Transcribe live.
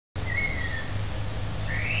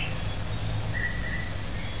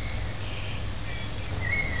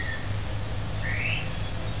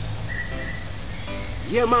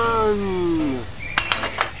Yeah, man!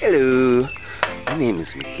 Hello, my name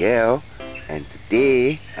is Miguel, and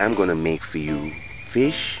today I'm gonna make for you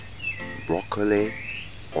fish, broccoli,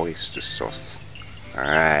 oyster sauce.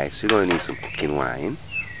 Alright, so you're gonna need some cooking wine,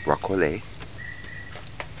 broccoli,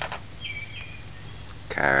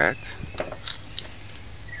 carrot,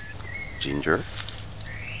 ginger,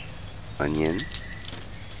 onion,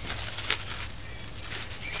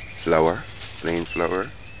 flour, plain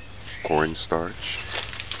flour, cornstarch,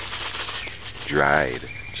 dried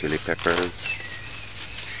chili peppers,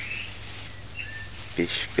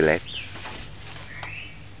 fish fillets,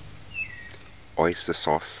 oyster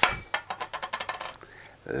sauce,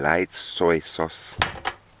 light soy sauce,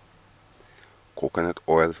 coconut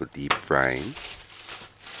oil for deep frying,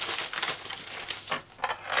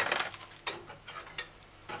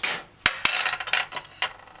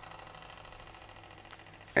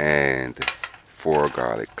 and 4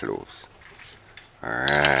 garlic cloves.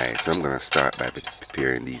 Alright, so I'm gonna start by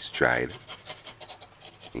preparing these dried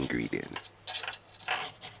ingredients.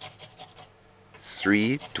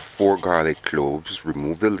 3 to 4 garlic cloves,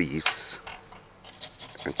 remove the leaves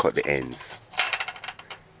and cut the ends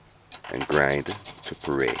and grind to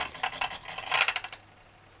puree.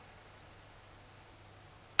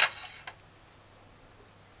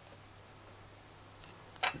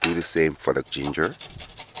 Do the same for the ginger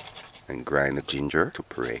and grind the ginger to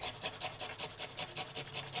puree.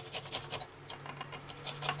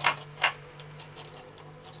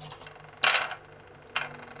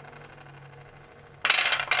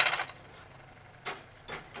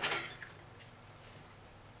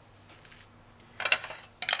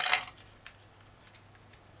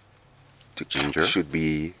 The ginger should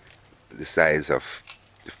be the size of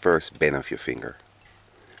the first bend of your finger.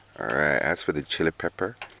 Alright, as for the chili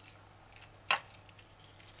pepper,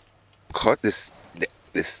 cut the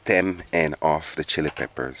stem end off the chili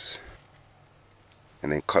peppers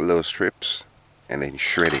and then cut little strips and then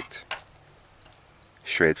shred it.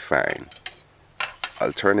 Shred fine.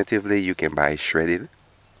 Alternatively, you can buy shredded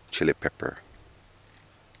chili pepper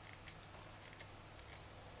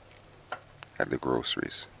at the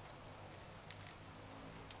groceries.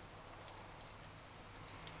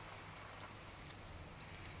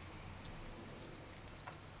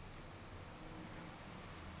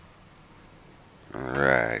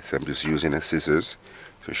 Alright, so I'm just using the scissors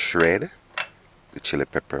to shred the chili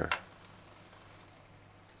pepper.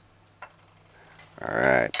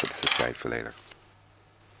 Alright, put this aside for later.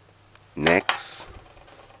 Next,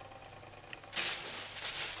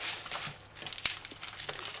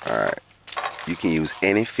 alright, you can use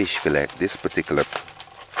any fish fillet. This particular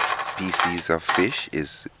species of fish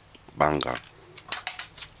is banga.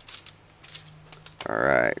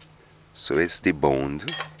 Alright, so it's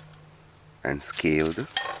deboned and scaled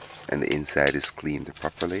and the inside is cleaned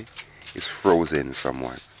properly. It's frozen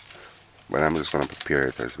somewhat, but I'm just going to prepare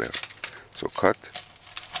it as well. So cut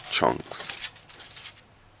chunks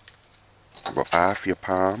about half your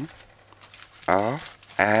palm,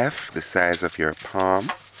 half the size of your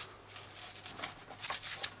palm,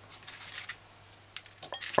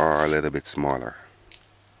 or a little bit smaller.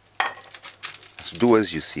 Just do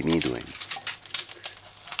as you see me doing.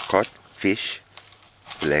 Cut fish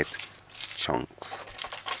fillet chunks,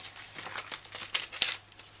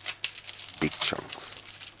 big chunks.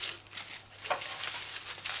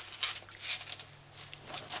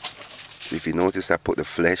 So if you notice, I put the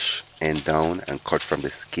flesh end down and cut from the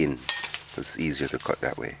skin. It's easier to cut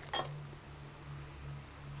that way.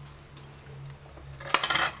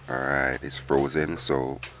 Alright, it's frozen,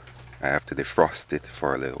 so I have to defrost it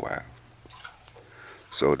for a little while.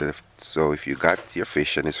 So if you got your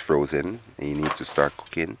fish and it's frozen and you need to start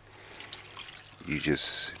cooking, you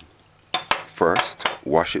just first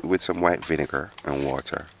wash it with some white vinegar and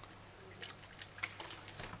water.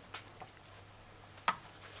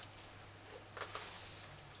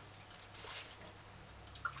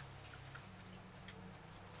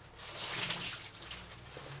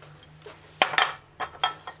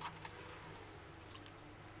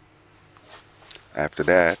 After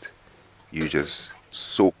that, you just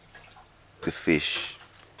soak the fish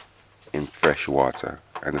in fresh water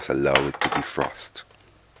and just allow it to defrost.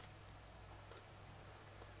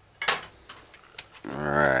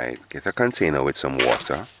 Alright, get a container with some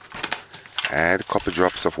water, add a couple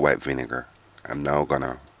drops of white vinegar. I'm now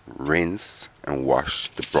gonna rinse and wash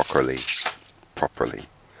the broccoli properly.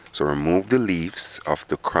 So remove the leaves of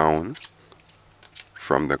the crown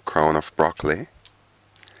from the crown of broccoli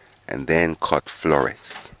and then cut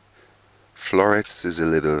florets. Florets is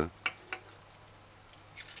there's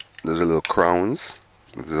a little crowns.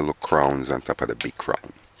 There's little crowns on top of the big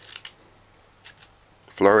crown.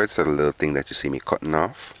 florets are the little thing that you see me cutting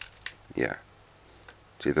off. Yeah.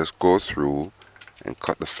 So you just go through and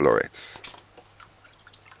cut the florets.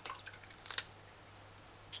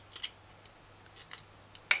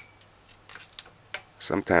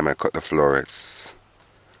 Sometimes I cut the florets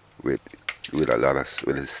with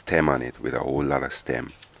a stem on it, with a whole lot of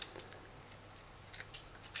stem.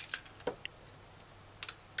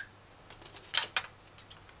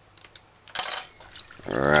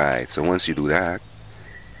 Alright, so once you do that,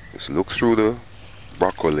 just look through the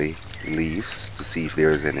broccoli leaves to see if there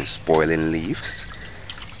is any spoiling leaves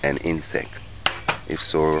and insect. If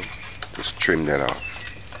so, just trim that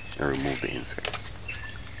off and remove the insects.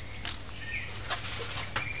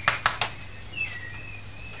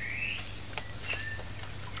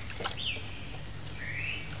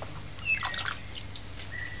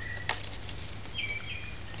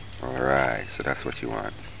 Alright, so that's what you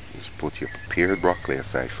want. Just put your prepared broccoli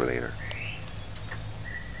aside for later.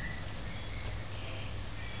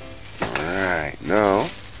 Alright, now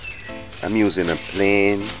I'm using a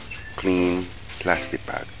plain, clean plastic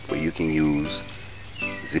bag, but you can use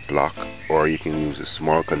Ziploc, or you can use a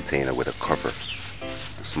small container with a cover.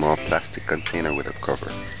 A small plastic container with a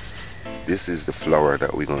cover. This is the flour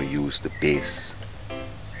that we're going to use the base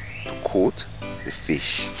to coat the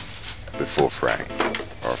fish before frying,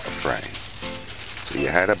 or for frying. So you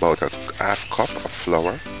add about a half cup of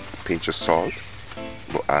flour, a pinch of salt,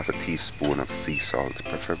 about half a teaspoon of sea salt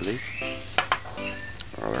preferably.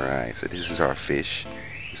 Alright, so this is our fish.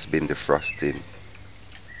 It's been defrosting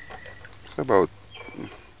about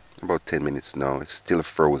 10 minutes now. It's still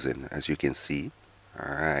frozen, as you can see.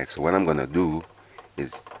 Alright, so what I'm gonna do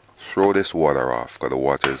is throw this water off, because the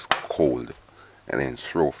water is cold, and then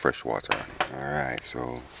throw fresh water on it. Alright,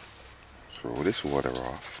 so throw this water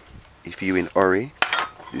off. If you're in a hurry,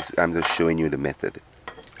 I'm just showing you the method.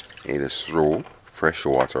 You just throw fresh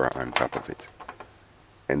water on top of it,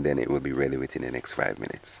 and then it will be ready within the next 5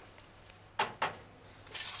 minutes.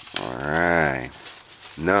 Alright,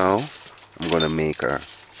 now I'm gonna make our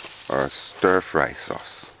stir fry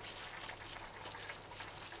sauce.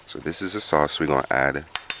 So this is the sauce we're gonna add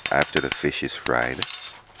after the fish is fried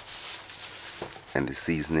and the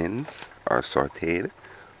seasonings are sauteed.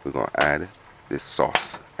 We're gonna add this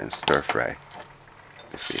sauce and stir fry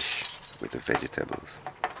the fish with the vegetables.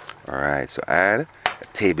 Alright, so add a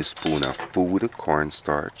tablespoon of food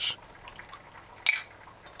cornstarch,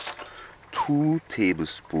 2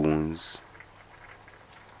 tablespoons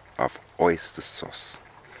of oyster sauce.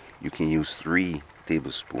 You can use 3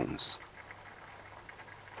 tablespoons.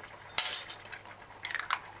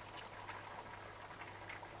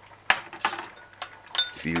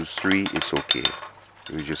 If you use 3, it's okay.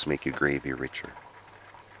 It will just make your gravy richer.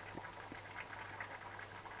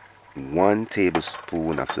 1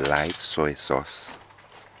 tablespoon of light soy sauce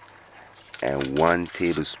and 1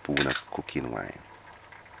 tablespoon of cooking wine.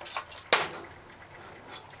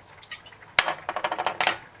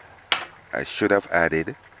 I should have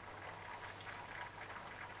added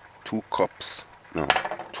 2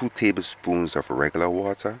 tablespoons of regular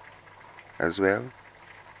water as well.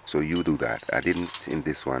 So you do that. I didn't in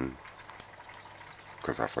this one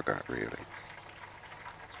because I forgot really.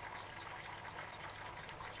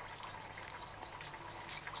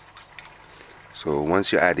 So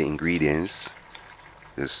once you add the ingredients,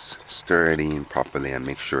 just stir it in properly and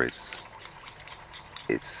make sure it's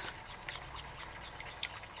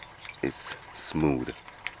smooth.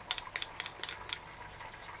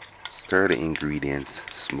 Stir the ingredients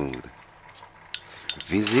smooth.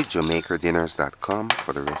 Visit JamaicaDinners.com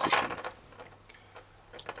for the recipe.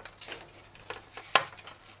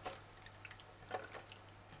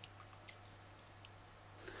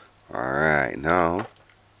 Alright, now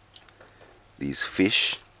these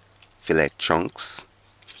fish fillet chunks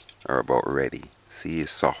are about ready. See,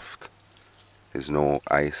 it's soft. There's no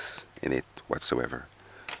ice in it whatsoever.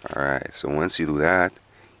 Alright, so once you do that,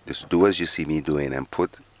 just do as you see me doing and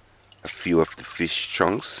put a few of the fish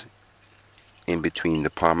chunks in between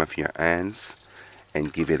the palm of your hands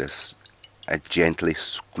and give it a gently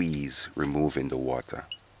squeeze, removing the water.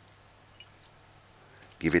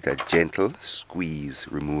 Give it a gentle squeeze,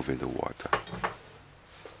 removing the water.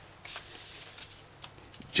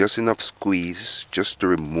 Just enough squeeze just to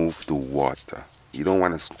remove the water. You don't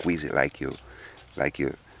want to squeeze it like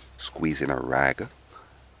you're squeezing a rag.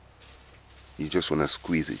 You just want to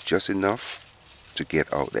squeeze it just enough to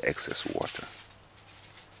get out the excess water.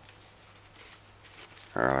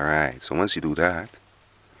 Alright, so once you do that,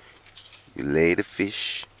 you lay the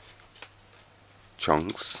fish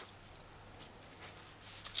chunks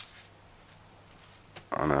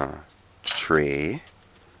on a tray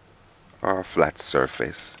or a flat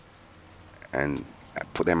surface and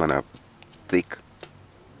put them on a thick,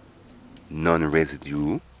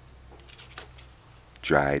 non-residue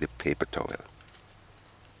dried paper towel.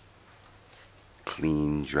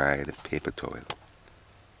 Clean dried paper towel.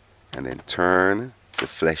 And then turn the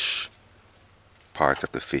flesh part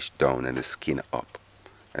of the fish down and the skin up.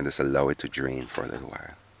 And just allow it to drain for a little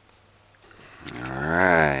while.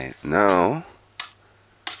 Alright, now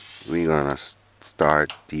we're gonna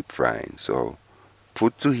start deep frying. So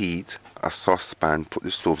put to heat a saucepan, put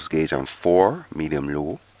the stove's gauge on 4, medium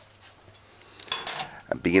low.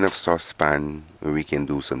 A big enough saucepan where we can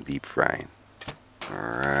do some deep frying.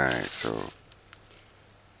 Alright, so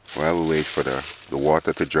while we wait for the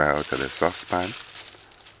water to dry out of the saucepan,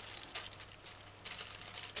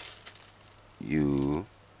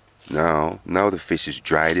 now the fish is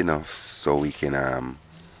dried enough so we can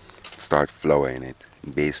start flouring it,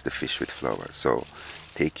 baste the fish with flour. So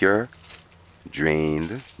take your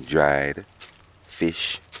drained, dried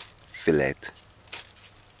fish fillet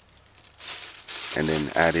and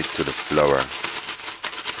then add it to the flour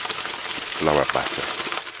batter.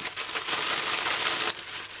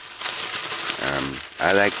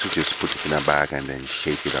 I like to just put it in a bag and then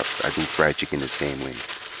shake it up. I do fried chicken the same way.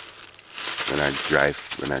 When I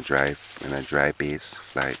dry base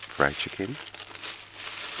fried chicken.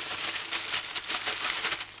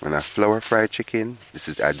 When I flour fried chicken,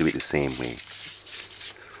 I do it the same way.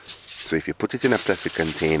 So if you put it in a plastic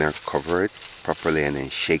container, cover it properly and then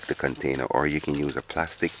shake the container, or you can use a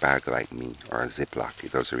plastic bag like me or a Ziploc.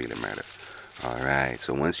 It doesn't really matter. Alright,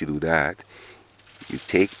 so once you do that, you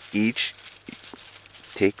take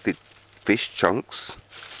the fish chunks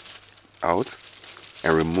out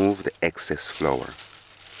and remove the excess flour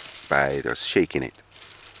by just shaking it,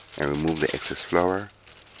 and remove the excess flour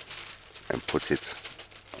and put it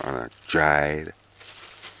on a dried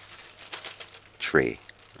tray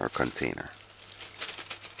or container.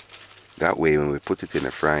 That way when we put it in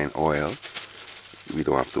the frying oil, we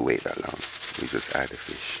don't have to wait that long. We just add the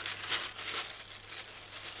fish.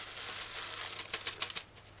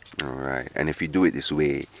 Alright, and if you do it this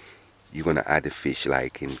way, you're gonna add the fish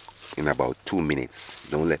like in about 2 minutes.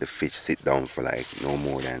 Don't let the fish sit down for like no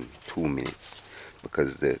more than 2 minutes,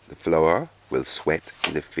 because the flour will sweat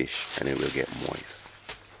in the fish and it will get moist.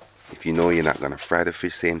 If you know you're not gonna fry the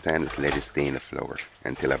fish same time, just let it stay in the flour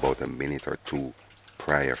until about a minute or 2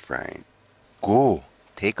 prior frying. Go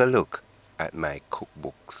take a look at my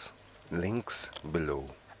cookbooks. Links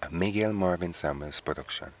below. A Miguel Marvin Samuels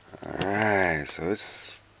production. Alright, so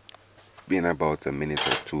it's been about a minute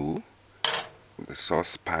or 2. The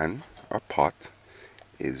saucepan or pot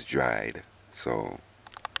is dried. So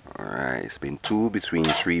alright, it's been between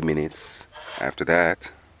 3 minutes. After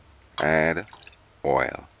that, add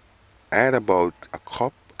oil. Add about a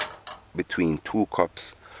cup, between 2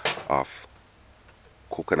 cups of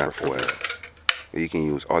coconut oil. You can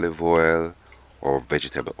use olive oil or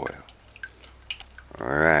vegetable oil.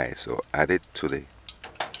 Alright, so add it to the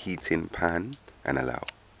heating pan and allow.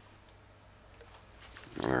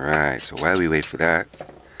 Alright, so while we wait for that,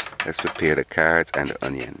 let's prepare the carrot and the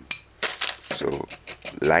onion. So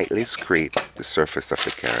lightly scrape the surface of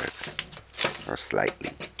the carrot, or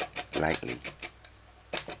lightly.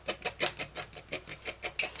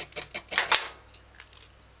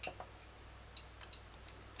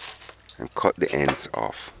 And cut the ends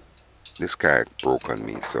off. This carrot broke on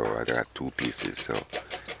me, so I got 2 pieces, so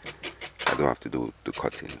I don't have to do the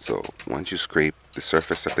cutting. So once you scrape the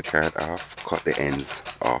surface of the carrot off, cut the ends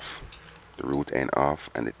off, the root end off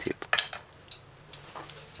and the tip.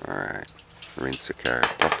 Alright, rinse the carrot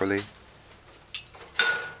properly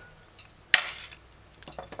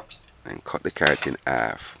and cut the carrot in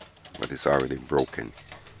half, but it's already broken.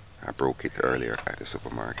 I broke it earlier at the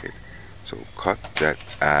supermarket. So cut that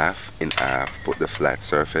in half, put the flat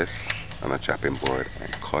surface on a chopping board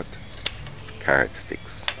and cut carrot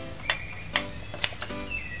sticks.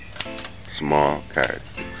 Small carrot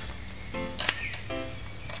sticks.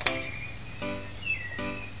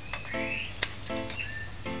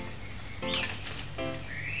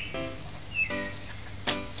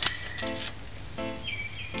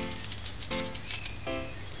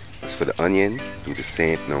 As for the onion, do the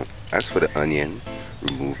same. No, as for the onion,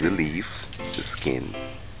 remove the leaf, the skin,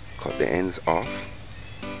 cut the ends off,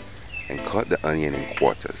 and cut the onion in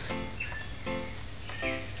quarters.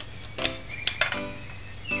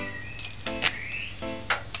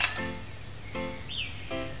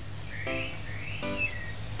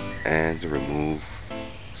 And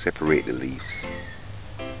separate the leaves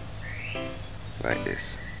like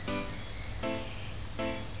this.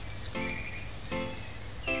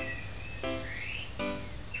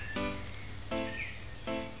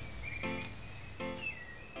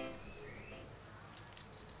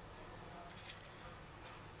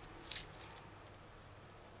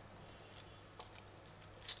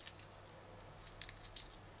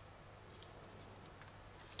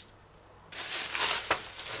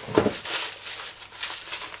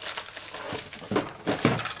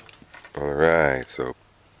 Alright, so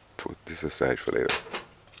put this aside for later.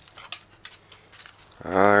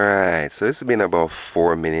 Alright, so it's been about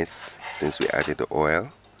 4 minutes since we added the oil.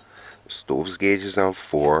 The stove's gauge is on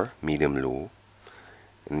 4, medium low.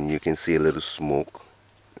 And you can see a little smoke.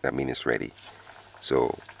 That means it's ready.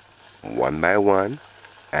 So one by one,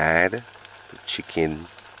 add the chicken,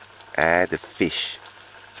 add the fish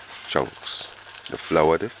chunks, the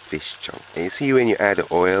flour, the fish chunks. And you see when you add the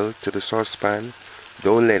oil to the saucepan,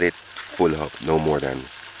 don't let it full up no more than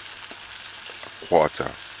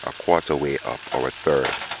a quarter way up or a third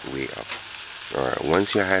way up. Alright,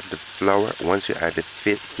 once you add the flour, once you add the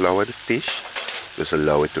flour, the fish, just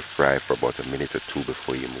allow it to fry for about a minute or 2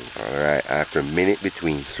 before you move. Alright, after a minute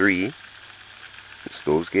between 3, the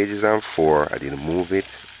stove gauge is on 4. I didn't move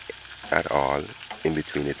it at all in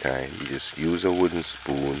between the time. You just use a wooden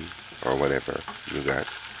spoon or whatever you got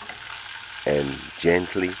and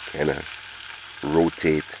gently kind of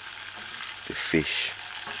rotate the fish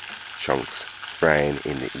chunks frying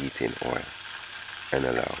in the eating oil and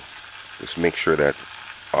allow. Just make sure that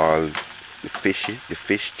all the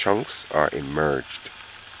fish chunks are immersed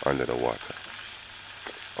under the water,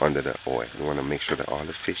 under the oil. You want to make sure that all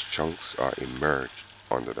the fish chunks are immersed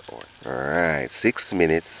under the oil. Alright, 6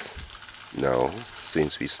 minutes now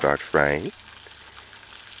since we start frying.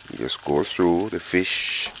 You just go through the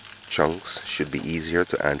fish chunks, should be easier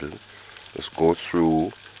to handle. Just go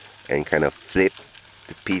through and kind of flip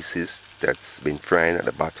the pieces that's been frying at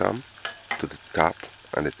the bottom to the top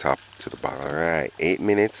and the top to the bottom. Alright, 8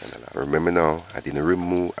 minutes. Remember now, I didn't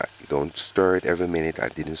remove, don't stir it every minute. I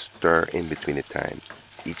didn't stir in between the time.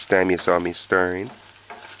 Each time you saw me stirring,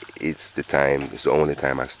 it's the only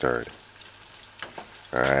time I stirred.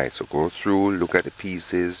 Alright, so go through, look at the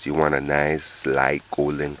pieces. You want a nice light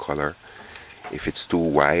golden color. If it's too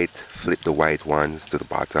white, flip the white ones to the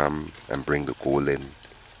bottom and bring the golden,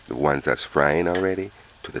 the ones that's frying already,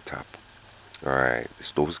 to the top. Alright, the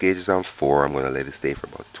stove gauge is on 4. I'm going to let it stay for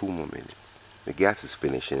about 2 more minutes. The gas is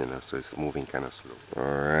finishing, so it's moving kind of slow.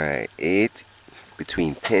 Alright,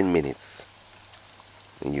 between 10 minutes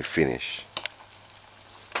and you finish.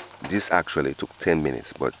 This actually took 10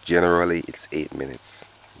 minutes, but generally it's 8 minutes.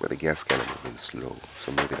 But the gas kind of moving slow,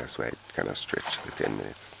 so maybe that's why it kind of stretched to 10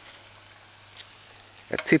 minutes.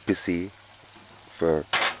 A tip you see for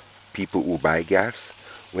people who buy gas,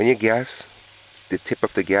 when your gas, the tip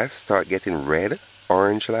of the gas start getting red,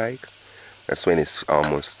 orange like, that's when it's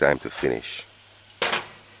almost time to finish.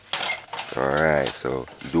 Alright, so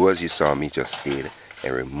do as you saw me just did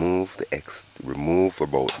and remove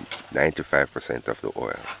about 95% of the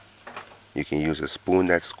oil. You can use a spoon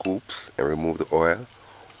that scoops and remove the oil,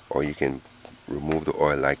 or you can remove the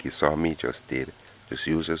oil like you saw me just did. Just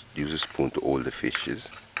use a spoon to hold the fishes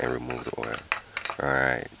and remove the oil.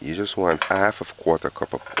 Alright, you just want half a quarter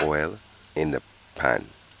cup of oil in the pan.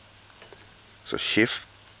 So shift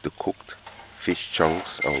the cooked fish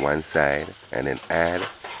chunks on one side and then add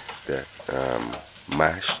the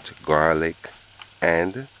mashed garlic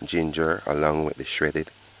and ginger along with the shredded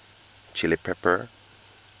chili pepper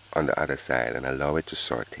on the other side and allow it to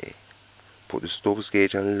saute. Put the stove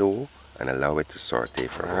gauge on low and allow it to saute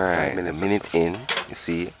for about 5 minutes. A minute in, you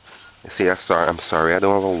see I'm sorry I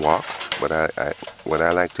don't have a wok, but what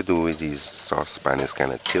I like to do with these saucepan is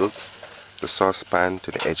kind of tilt the saucepan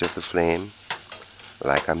to the edge of the flame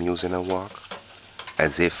like I'm using a wok,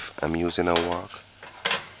 as if I'm using a wok,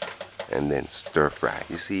 and then stir fry.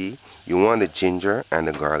 You see, you want the ginger and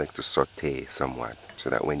the garlic to saute somewhat so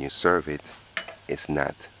that when you serve it, it's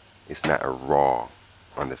not a raw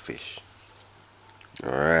on the fish.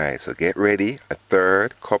 Alright, so get ready. A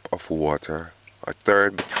third cup of water, a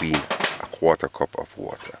third between a quarter cup of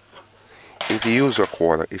water. If you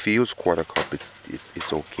use quarter cup,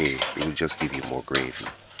 it's okay. It will just give you more gravy.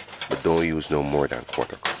 But don't use no more than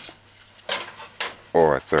quarter cup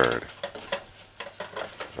or a third.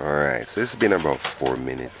 Alright, so it's been about 4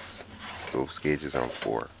 minutes. Stove gauge is on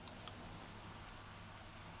 4.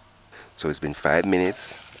 So it's been 5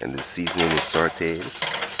 minutes and the seasoning is sauteed.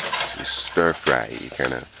 You stir fry. You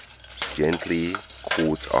kind of gently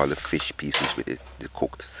coat all the fish pieces with the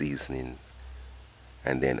cooked seasoning,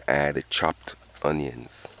 and then add the chopped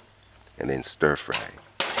onions and then stir fry.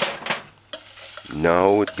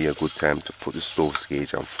 Now would be a good time to put the stove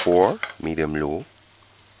gauge on 4, medium low.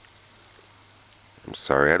 I'm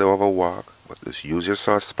sorry I don't have a wok, but just use your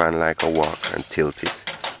saucepan like a wok and tilt it.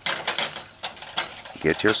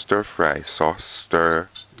 Get your stir fry sauce, stir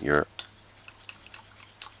your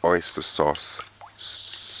oyster sauce,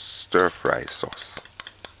 stir fry sauce.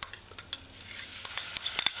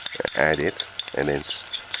 Add it and then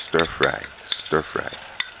stir fry.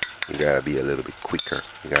 You gotta be a little bit quicker.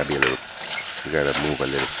 You gotta be a little You gotta move a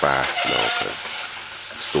little fast now because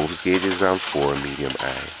stove's gauge is on 4 medium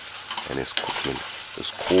high and it's cooking.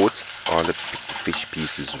 Just coat all the fish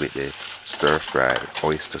pieces with the stir-fried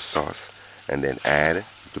oyster sauce and then add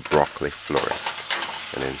the broccoli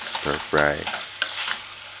florets and then stir-fry,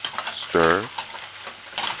 stir,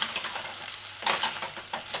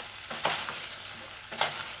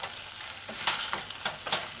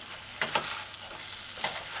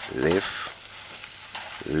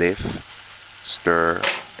 lift, stir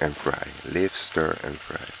and fry. Lift, stir and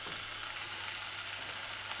fry.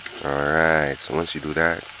 Alright, so once you do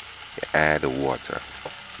that, you add the water.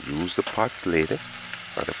 Use the pot's lid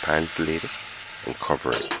or the pan's lid and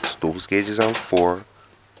cover it. The stove's gauge is on 4,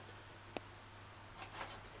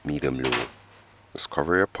 medium low. Just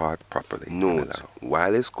cover your pot properly. Note,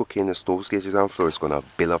 while it's cooking, the stove's gauge is on 4, it's going to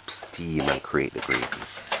build up steam and create the gravy.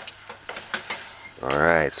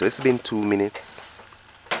 Alright, so it's been 2 minutes.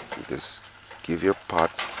 You just give your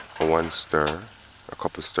pot a stir, a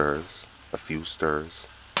couple stirs, a few stirs.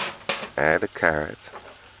 Add a carrot,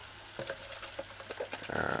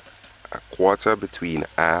 a quarter between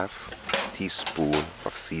half teaspoon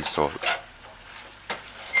of sea salt.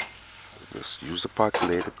 Just use the pot's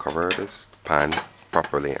lid to cover this pan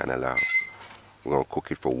properly and allow. We're going to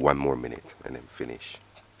cook it for 1 more minute and then finish.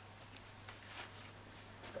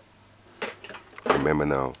 Remember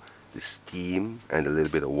now, the steam and a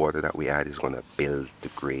little bit of water that we add is going to build the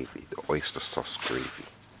gravy, the oyster sauce gravy.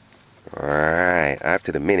 Alright,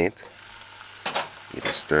 after the minute, you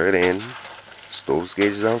just stir it in. Stove's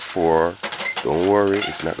gauge is on 4. Don't worry,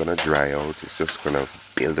 it's not going to dry out. It's just going to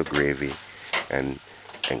build the gravy and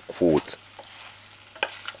coat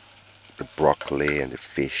the broccoli and the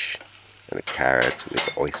fish and the carrot with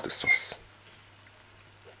the oyster sauce.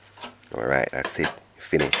 Alright, that's it.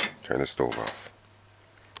 Finish. Turn the stove off.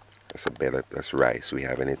 That's rice. We're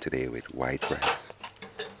having it today with white rice.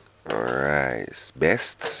 Alright, it's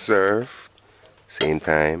best served same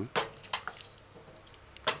time.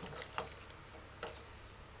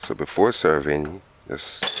 So before serving,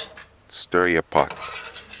 just stir your pot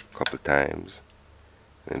a couple times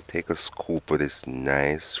and take a scoop of this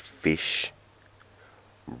nice fish,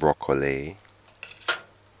 broccoli,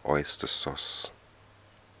 oyster sauce.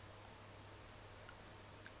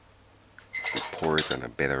 And pour it on a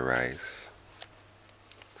bed of rice.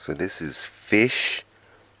 So this is fish,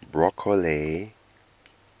 broccoli,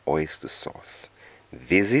 oyster sauce.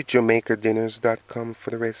 Visit JamaicaDinners.com for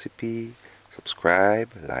the recipe. Subscribe,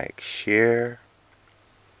 like, share,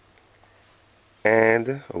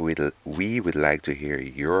 and we would like to hear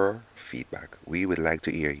your feedback. We would like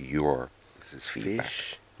to hear your feedback.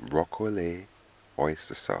 Fish, broccoli,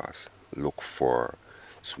 oyster sauce. Look for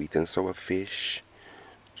sweet and sour fish,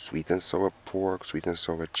 sweet and sour pork, sweet and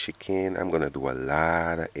sour chicken. I'm gonna do a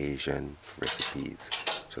lot of Asian recipes,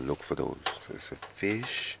 so look for those. So it's a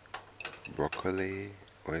fish, broccoli,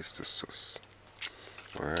 oyster sauce.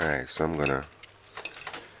 Alright, so I'm gonna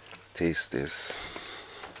taste this.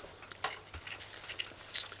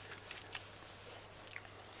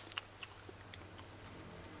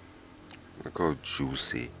 Look how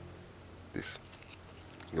juicy this,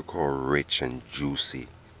 look how rich and juicy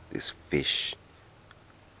this fish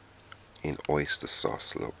in oyster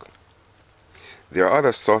sauce look. There are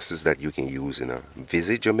other sauces that you can use,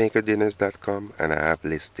 Visit JamaicaDinners.com and I have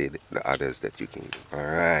listed the others that you can use.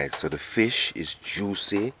 Alright, so the fish is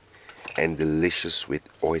juicy and delicious with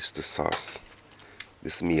oyster sauce.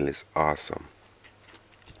 This meal is awesome.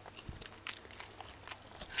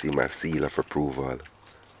 See my seal of approval.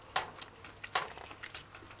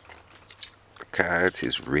 The carrot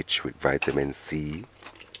is rich with vitamin C.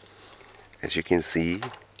 As you can see,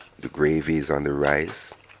 the gravy is on the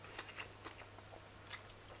rice.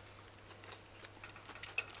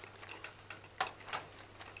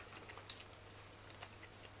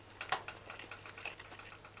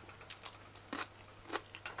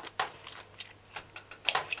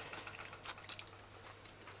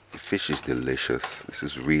 The fish is delicious. This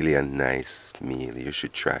is really a nice meal. You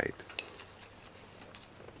should try it.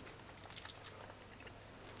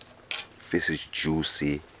 Fish is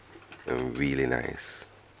juicy and really nice.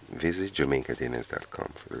 Visit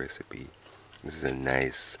JamaicaDinners.com for the recipe. This is a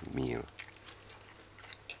nice meal.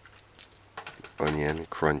 Onion,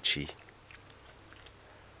 crunchy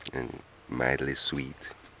and mildly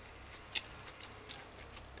sweet.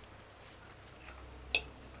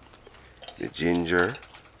 The ginger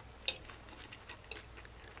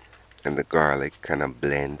and the garlic kind of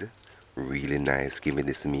blend really nice, giving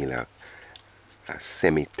this meal a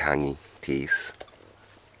semi-tangy taste,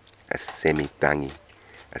 a semi-tangy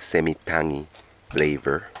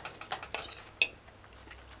flavor.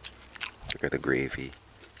 The Look at the gravy.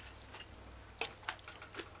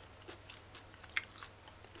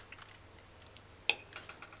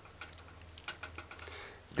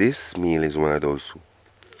 This meal is one of those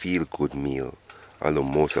feel-good meal, although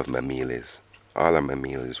most of my meal is. All of my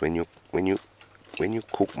meal is when you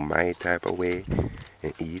cook my type of way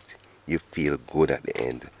and eat, you feel good at the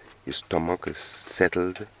end. Your stomach is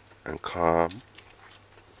settled and calm.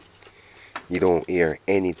 You don't hear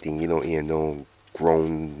anything. You don't hear no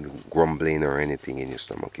grumbling or anything in your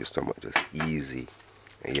stomach. Your stomach just easy.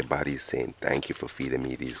 And your body is saying, thank you for feeding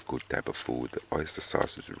me this good type of food. The oyster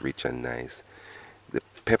sauce is rich and nice. The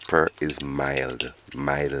pepper is mildly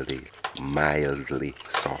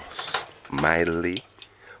sauce. Mildly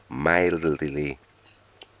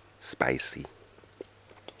spicy.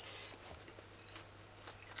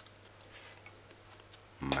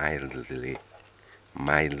 Mildly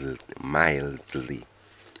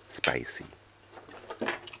spicy.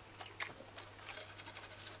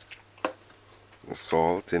 The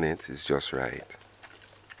salt in it is just right.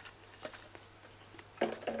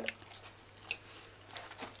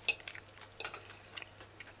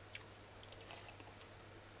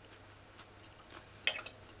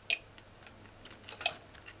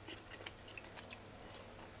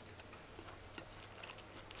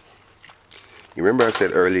 You remember I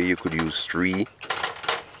said earlier you could use 3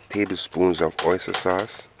 tablespoons of oyster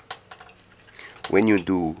sauce? When you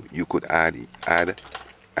do, you could add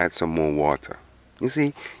some more water. You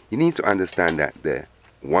see, you need to understand that the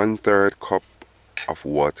 1/3 cup of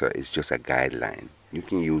water is just a guideline. You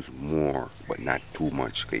can use more, but not too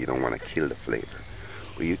much, because you don't want to kill the flavor.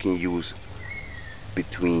 But you can use a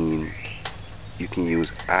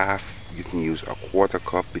 1/4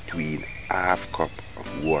 cup between 1/2 cup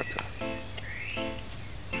of water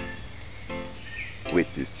with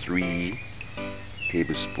the 3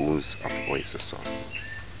 tablespoons of oyster sauce.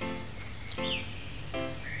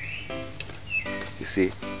 You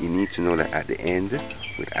see, you need to know that at the end,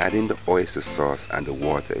 with adding the oyster sauce and the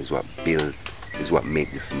water is what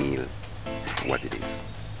make this meal what it is.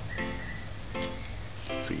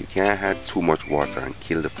 So you can't add too much water and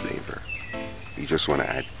kill the flavor. You just want to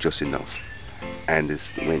add just enough. And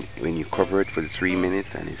this, when you cover it for the 3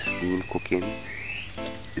 minutes and it's steam cooking,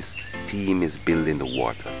 the steam is building the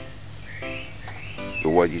water.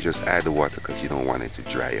 You just add the water because you don't want it to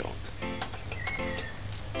dry out.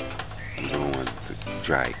 You don't want it to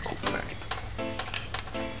dry cook like.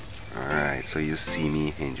 Alright, so you see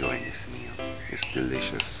me enjoying this meal. It's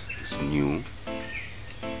delicious. It's new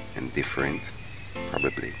and different,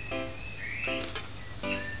 probably.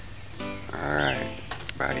 Alright,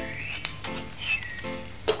 bye.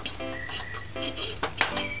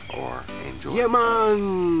 Or enjoy. Yeah,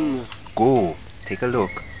 man! Go take a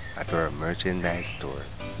look at our merchandise store.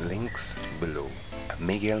 Links below. A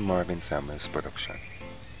Miguel Marvin Samuels production.